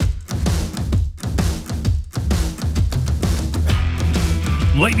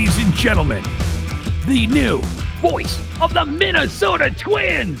ladies and gentlemen, the new voice of the Minnesota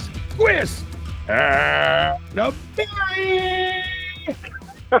Twins, KRIS ATTEBERRY.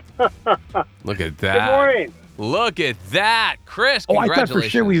 Look at that. Good morning. Look at that, Chris. Oh, I Congratulations. thought for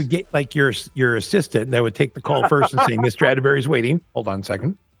sure we would get like your assistant that would take the call first and say, Mr. Atterbury's waiting. Hold on a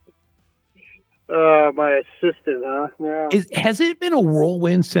second. My assistant, huh? Yeah. Has it been a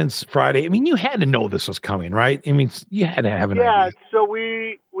whirlwind since Friday? I mean, you had to know this was coming, right? I mean, you had to have an idea. So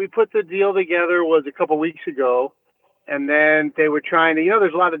we put the deal together was a couple weeks ago, and then they were trying to,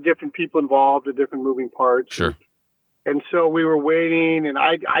 there's a lot of different people involved, the different moving parts. Sure. And so we were waiting, and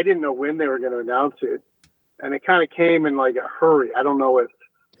I didn't know when they were going to announce it. And it kind of came in like a hurry. I don't know if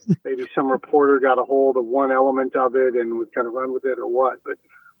maybe some reporter got a hold of one element of it and was kind of run with it or what. But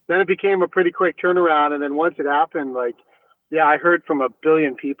then it became a pretty quick turnaround. And then once it happened, I heard from a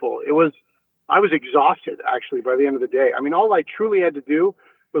billion people. I was exhausted, actually, by the end of the day. I mean, all I truly had to do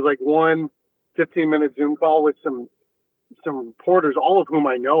was like one 15-minute Zoom call with some reporters, all of whom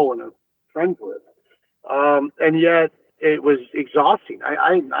I know and are friends with. And yet it was exhausting.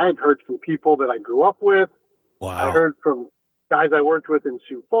 I had heard from people that I grew up with. Wow. I heard from guys I worked with in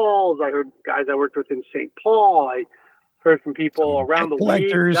Sioux Falls. I heard guys I worked with in St. Paul. I heard from people around the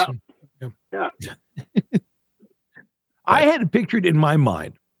collectors. league. Yeah. I had it pictured in my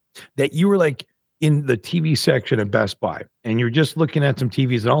mind that you were like in the TV section at Best Buy and you're just looking at some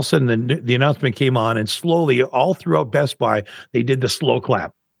TVs and all of a sudden the announcement came on and slowly all throughout Best Buy, they did the slow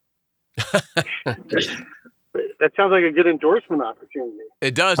clap. That sounds like a good endorsement opportunity.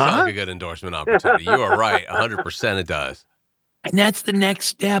 It does sound like a good endorsement opportunity. You are right. 100% it does. And that's the next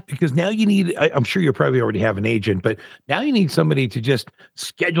step because now you need, I'm sure you probably already have an agent, but now you need somebody to just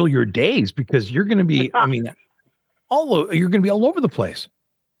schedule your days because you're going to be, you're going to be all over the place.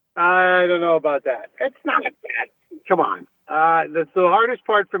 I don't know about that. It's not bad. Come on. The hardest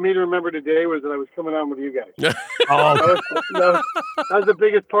part for me to remember today was that I was coming on with you guys. That was the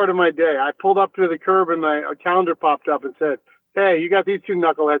biggest part of my day. I pulled up to the curb and my calendar popped up and said, "Hey, you got these two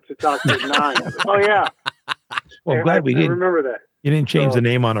knuckleheads to talk to at 9." Oh yeah. Well, I'm glad we didn't remember that. You didn't change the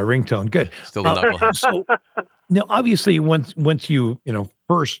name on a ringtone. Good. Still a knucklehead. So now, obviously, once you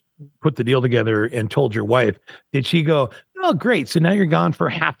first put the deal together and told your wife, did she go, "Oh, great! So now you're gone for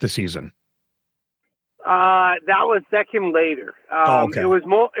half the season"? That came later. Okay. It was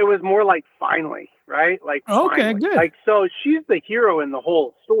more like finally, right? Like okay, finally. good. Like so, she's the hero in the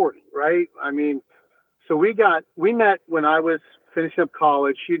whole story, right? I mean, so we met when I was finishing up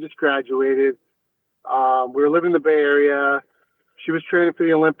college. She just graduated. We were living in the Bay Area. She was training for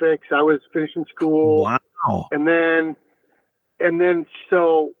the Olympics. I was finishing school. Wow. And then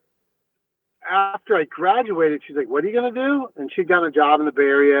so after I graduated, she's like, "What are you going to do?" And she'd gotten a job in the Bay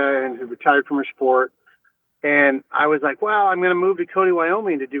Area and had retired from her sport. And I was like, "Well, I'm going to move to Cody,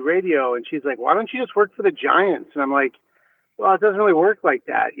 Wyoming to do radio." And she's like, "Why don't you just work for the Giants?" And I'm like, "Well, it doesn't really work like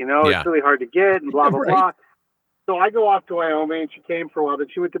that. Yeah. It's really hard to get and blah, blah, Right. blah." So I go off to Wyoming. She came for a while, then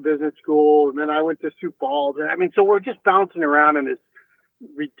she went to business school, and then I went to Sioux Falls. And so we're just bouncing around in this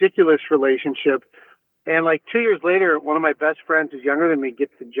ridiculous relationship. And like 2 years later, one of my best friends who's younger than me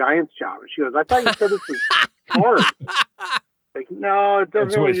gets the Giants job. And she goes, "I thought you said this was hard." Like, no, it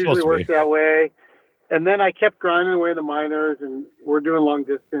doesn't really usually work that way. And then I kept grinding away the minors, and we're doing long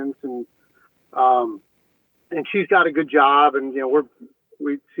distance, and she's got a good job, and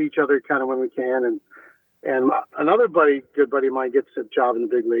we see each other kind of when we can, and another good buddy of mine gets a job in the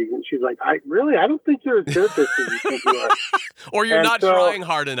big league, and she's like, I don't think you're as good at this as you think you are. Or you're not trying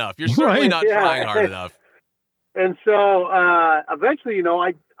hard enough. You're certainly not trying hard enough. And so eventually,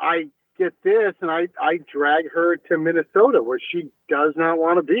 I get this, and I drag her to Minnesota, where she does not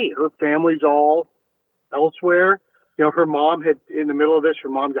want to be. Her family's all elsewhere. Her mom in the middle of this, her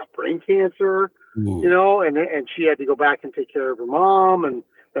mom got brain cancer, and she had to go back and take care of her mom, and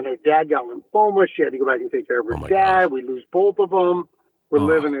then her dad got lymphoma. She had to go back and take care of her dad. Gosh. We lose both of them. We're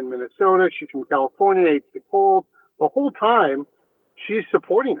living in Minnesota. She's from California, hates the cold. The whole time, she's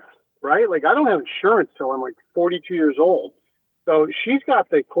supporting us, right? Like, I don't have insurance till I'm like 42 years old. So she's got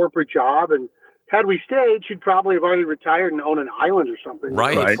the corporate job, and had we stayed, she'd probably have already retired and owned an island or something.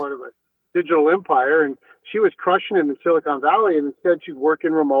 Right. Part of a digital empire. And she was crushing it in Silicon Valley, and instead she's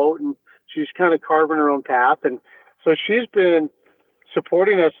working remote, and she's kind of carving her own path. And so she's been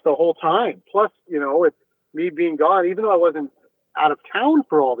supporting us the whole time. Plus, with me being gone, even though I wasn't out of town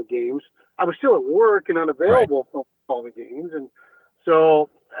for all the games, I was still at work and unavailable for all the games. And so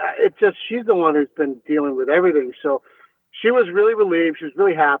she's the one who's been dealing with everything. So she was really relieved. She was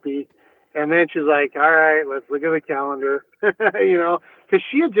really happy. And then she's like, "All right, let's look at the calendar." because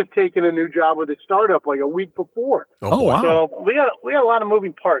she had just taken a new job with a startup like a week before. Oh, wow. So we got a lot of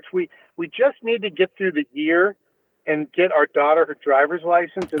moving parts. We just need to get through the year and get our daughter her driver's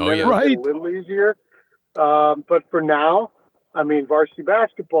license, and then it'll get a little easier. But for now, I mean, varsity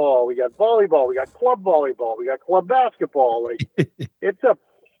basketball, we got volleyball, we got club volleyball, we got club basketball. Like it's a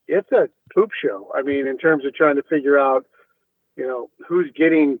poop show. I mean, in terms of trying to figure out, you know, who's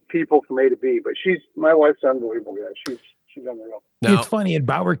getting people from A to B. But my wife's unbelievable. Yeah, she's unreal. Now, it's funny, and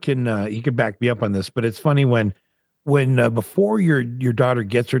Bauer he can back me up on this, but it's funny when before your daughter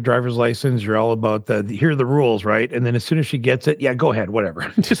gets her driver's license, you're all about here are the rules, right? And then as soon as she gets it, yeah, go ahead,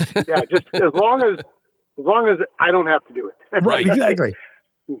 whatever. just as long as I don't have to do it. Right, exactly.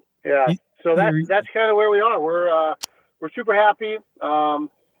 Yeah. So that's kind of where we are. We're super happy.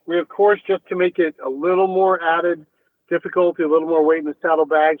 We, of course, just to make it a little more added difficulty, a little more weight in the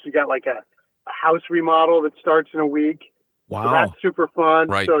saddlebags, we got like a house remodel that starts in a week. Wow. So that's super fun.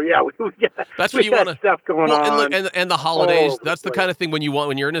 Right. So yeah, that's what you want stuff going on. And the holidays, that's the kind of thing when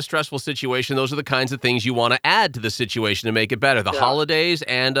you're in a stressful situation, those are the kinds of things you want to add to the situation to make it better. The holidays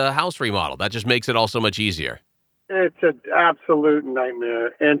and a house remodel. That just makes it all so much easier. It's an absolute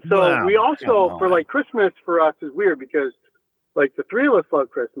nightmare. And so we also, for like Christmas for us is weird because like the three of us love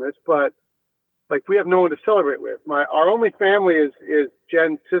Christmas, but like we have no one to celebrate with. Our only family is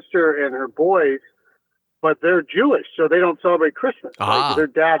Jen's sister and her boys, but they're Jewish, so they don't celebrate Christmas. Like, their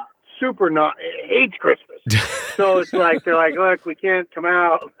dad hates Christmas. So it's like, they're like, look, we can't come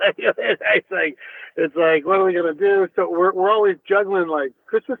out. it's like, what are we going to do? So we're always juggling, like,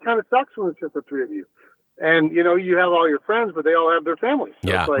 Christmas kind of sucks when it's just the three of you. And, you know, you have all your friends, but they all have their families. So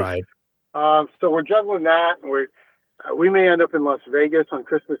it's like, right. So we're juggling that, and we may end up in Las Vegas on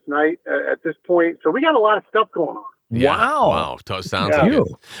Christmas night at this point. So we got a lot of stuff going on. Yeah. Wow. Sounds like it.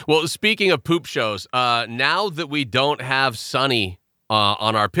 Well, speaking of poop shows, now that we don't have Sonny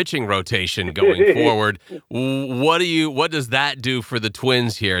on our pitching rotation going forward, what does that do for the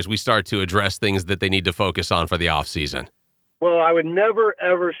Twins here as we start to address things that they need to focus on for the offseason? Well, I would never,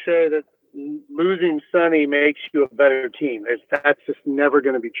 ever say that losing Sonny makes you a better team. That's just never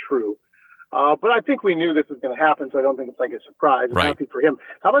going to be true. But I think we knew this was going to happen, so I don't think it's like a surprise. I'm happy for him.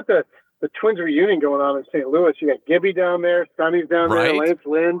 How about the Twins reunion going on in St. Louis? You got Gibby down there, Sonny's down there, Lance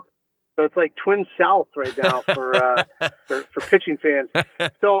Lynn. So it's like Twin South right now for pitching fans.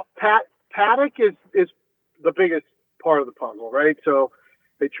 So Paddock is the biggest part of the puzzle, right? So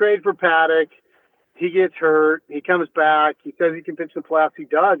they trade for Paddock. He gets hurt. He comes back. He says he can pitch in the playoffs. He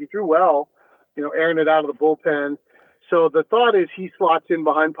does. He threw well, you know, airing it out of the bullpen. So the thought is he slots in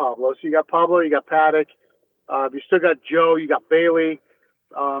behind Pablo. So you got Pablo, you got Paddock, you still got Joe, you got Bailey,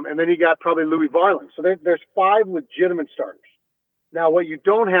 and then you got probably Louis Varland. So there's five legitimate starters. Now, what you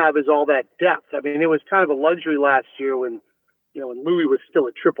don't have is all that depth. I mean, it was kind of a luxury last year when Louis was still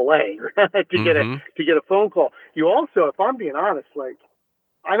at AAA to get a phone call. You also, if I'm being honest, like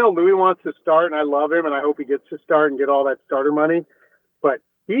I know Louis wants to start, and I love him, and I hope he gets to start and get all that starter money. But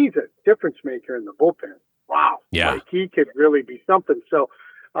he's a difference maker in the bullpen. Wow. Yeah. Like he could really be something. So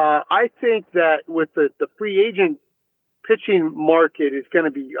I think that with the free agent pitching market is going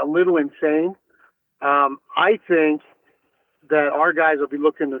to be a little insane. I think that our guys will be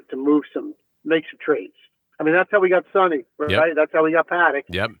looking to make some trades. I mean, that's how we got Sonny, right? Yep. That's how we got Paddock.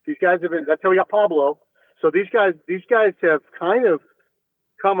 Yep. These guys that's how we got Pablo. So these guys have kind of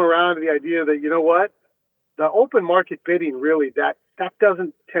come around to the idea that, you know what, the open market bidding really, that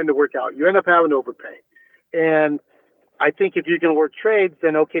doesn't tend to work out. You end up having to overpay. And I think if you can work trades,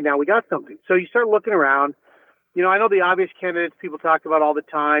 then okay, now we got something. So you start looking around. You know, I know the obvious candidates people talk about all the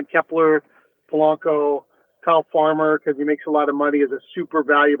time: Kepler, Polanco, Kyle Farmer, because he makes a lot of money as a super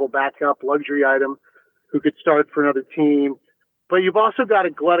valuable backup luxury item who could start for another team. But you've also got a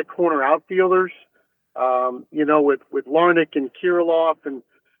glut of corner outfielders, you know, with Larnach and Kirilloff and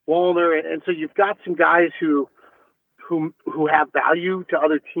Wallner, and so you've got some guys who have value to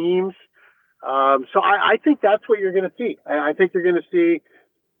other teams. So I think that's what you're going to see. I think you're going to see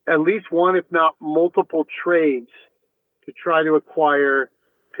at least one, if not multiple trades to try to acquire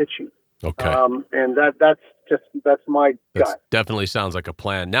pitching. Okay. And that's my gut. Definitely sounds like a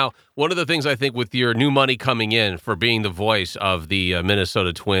plan. Now, one of the things I think with your new money coming in for being the voice of the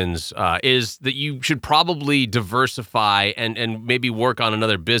Minnesota Twins is that you should probably diversify and maybe work on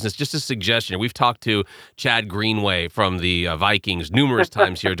another business. Just a suggestion. We've talked to Chad Greenway from the Vikings numerous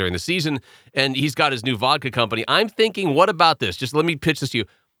times here during the season, and he's got his new vodka company. I'm thinking, what about this? Just let me pitch this to you.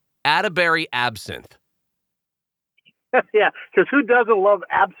 Atterbury Absinthe. Yeah, because who doesn't love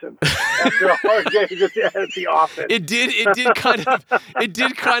absinthe after a hard day just at the office? It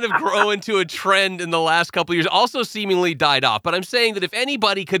did kind of grow into a trend in the last couple of years, also seemingly died off. But I'm saying that if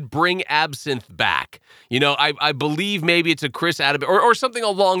anybody could bring absinthe back, I believe maybe it's a KRIS Atteberry or something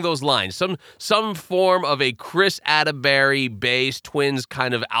along those lines, some form of a KRIS Atteberry-based Twins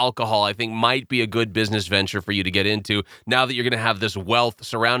kind of alcohol, I think might be a good business venture for you to get into now that you're going to have this wealth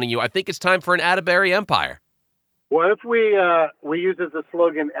surrounding you. I think it's time for an Atteberry empire. What if we use as a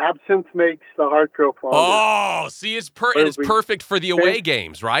slogan, absinthe makes the heart grow fonder? Oh, see, it's perfect for the away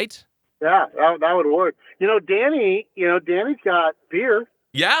games, right? Yeah, that would work. Danny's got beer.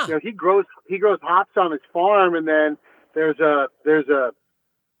 Yeah. He grows hops on his farm, and then there's a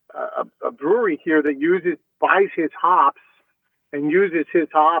brewery here that buys his hops and uses his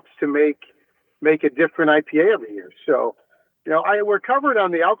hops to make a different IPA every year. So, we're covered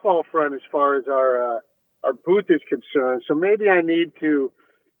on the alcohol front as far as our booth is concerned. So maybe I need to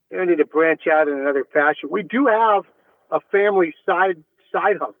branch out in another fashion. We do have a family side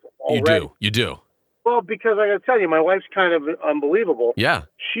hustle already. You do. Well, because I got to tell you, my wife's kind of unbelievable. Yeah.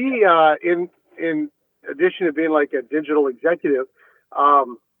 She, in addition to being like a digital executive,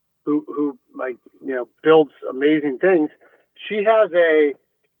 who builds amazing things, she has a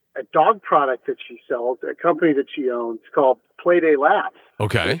dog product that she sells, a company that she owns called Playday Labs.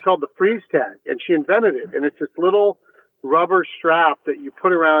 Okay. It's called the Freeze Tag, and she invented it. And it's this little rubber strap that you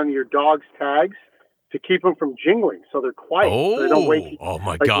put around your dog's tags to keep them from jingling, so they're quiet. Oh, so they don't wake you. Oh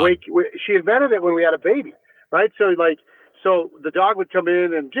my God! She invented it when we had a baby, right? So the dog would come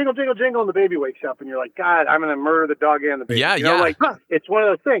in and jingle, jingle, jingle, and the baby wakes up, and you're like, God, I'm going to murder the dog and the baby. Yeah, It's one of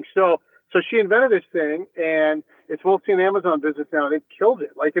those things. So she invented this thing, and it's mostly an Amazon business now. They killed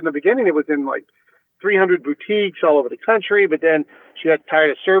it. Like in the beginning, it was in like 300 boutiques all over the country, but then she got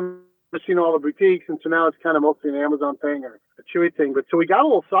tired of servicing all the boutiques, and so now it's kind of mostly an Amazon thing or a Chewy thing. But so we got a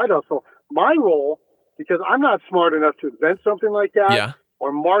little side hustle. My role, because I'm not smart enough to invent something like that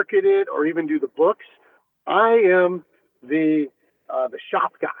or market it or even do the books, I am the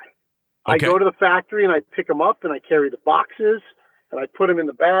shop guy. Okay. I go to the factory and I pick them up and I carry the boxes and I put them in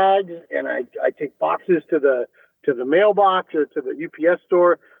the bags and I take boxes to the mailbox or to the UPS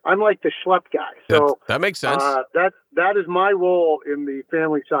store. I'm like the schlep guy. So that makes sense. That is my role in the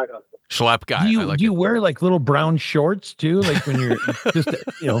family side hustle. Schlep guy. Do you wear like little brown shorts too? Like when you're just,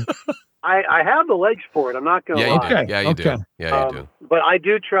 I have the legs for it. I'm not going to lie. Okay. Yeah, you do. Yeah, you do. But I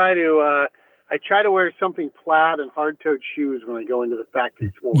do try to, I try to wear something plaid and hard-toed shoes when I go into the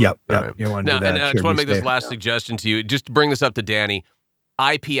factory floor. Yep. Right. You want now, to do that. and I just want to make this last suggestion to you, just to bring this up to Danny.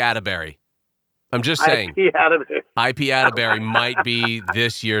 IP Atteberry. I'm just saying. IP Atteberry might be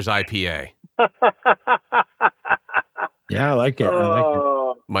this year's IPA. Yeah, I like it.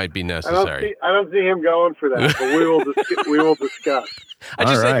 Might be necessary. I don't see him going for that, but we will discuss. I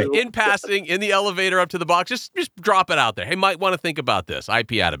just say, in passing, in the elevator up to the box, just drop it out there. Hey, might want to think about this.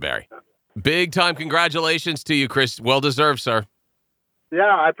 IP Atteberry. Big time congratulations to you, Chris. Well deserved, sir.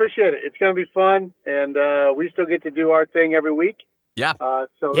 Yeah, I appreciate it. It's going to be fun, and we still get to do our thing every week. Yeah.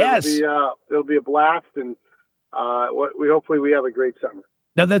 So yes. it'll be a blast, and hopefully we have a great summer.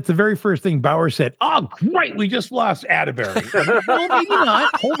 Now, that's the very first thing Bauer said. Oh, great. We just lost Atteberry. Well, maybe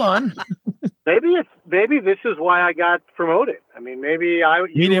not. Hold on. Maybe this is why I got promoted. I mean, maybe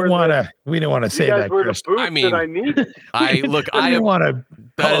we didn't want to say that, Chris. I mean, that I needed. I didn't want to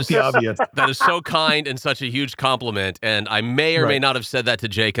call it the obvious. That is so kind and such a huge compliment. And I may or may not have said that to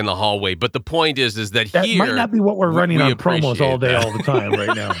Jake in the hallway. But the point is that here might not be what we're running on promos all day, all the time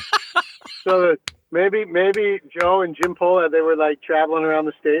right now. So maybe Joe and Jim Pola, they were like traveling around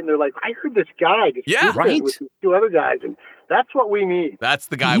the state, and they're like, I heard this guy with two other guys, and that's what we need. That's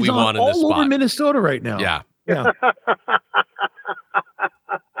the guy we want in this spot. All over Minnesota right now. Yeah.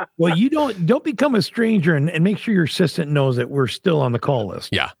 Well, you don't become a stranger and make sure your assistant knows that we're still on the call list.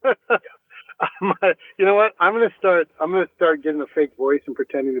 Yeah. You know what? I'm gonna start getting a fake voice and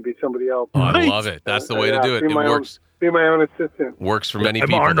pretending to be somebody else. Oh, I love it. That's the way to do it. It works. Be my own assistant. Works for many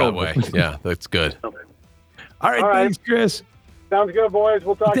people that way. Yeah, that's good. All right, thanks, Chris. Sounds good, boys.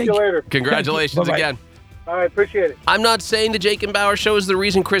 We'll talk to you later. Congratulations again. All right, appreciate it. I'm not saying the Jake and Bauer Show is the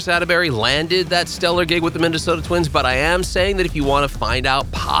reason KRIS Atteberry landed that stellar gig with the Minnesota Twins, but I am saying that if you want to find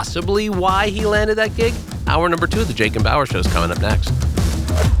out possibly why he landed that gig, hour number 2 of the Jake and Bauer Show is coming up next.